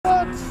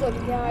What's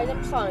up, guys?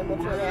 I'm Sonic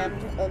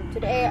and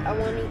today I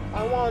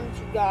want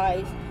you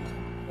guys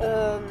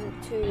to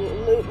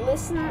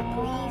listen.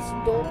 Please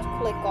don't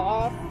click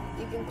off.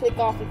 You can click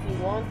off if you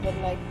want, but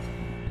like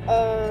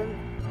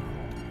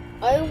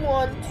I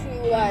want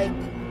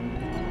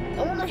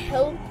to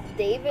help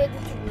David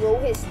to grow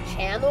his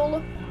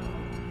channel.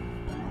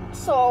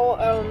 So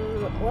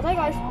what I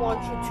guys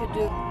want you to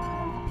do,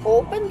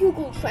 open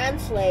Google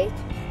Translate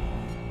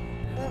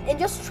and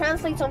just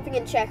translate something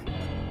in Czech.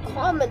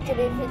 Comment it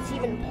if it's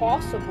even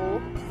possible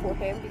for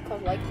him,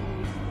 because like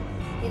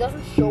he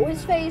doesn't show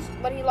his face,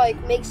 but he like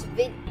makes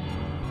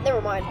never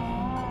mind.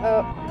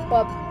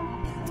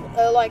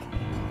 Like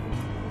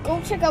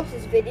go check out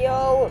his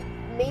video,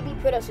 maybe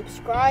put a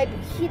subscribe.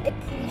 He'd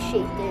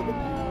appreciate it.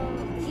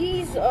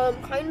 He's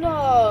kind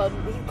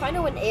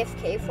of went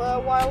AFK for a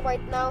while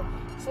right now,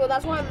 so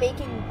that's why I'm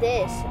making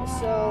this.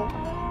 So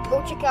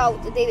go check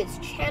out David's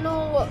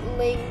channel,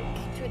 link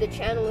to the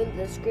channel in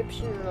the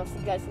description, and I'll see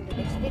you guys in the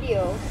next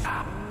video.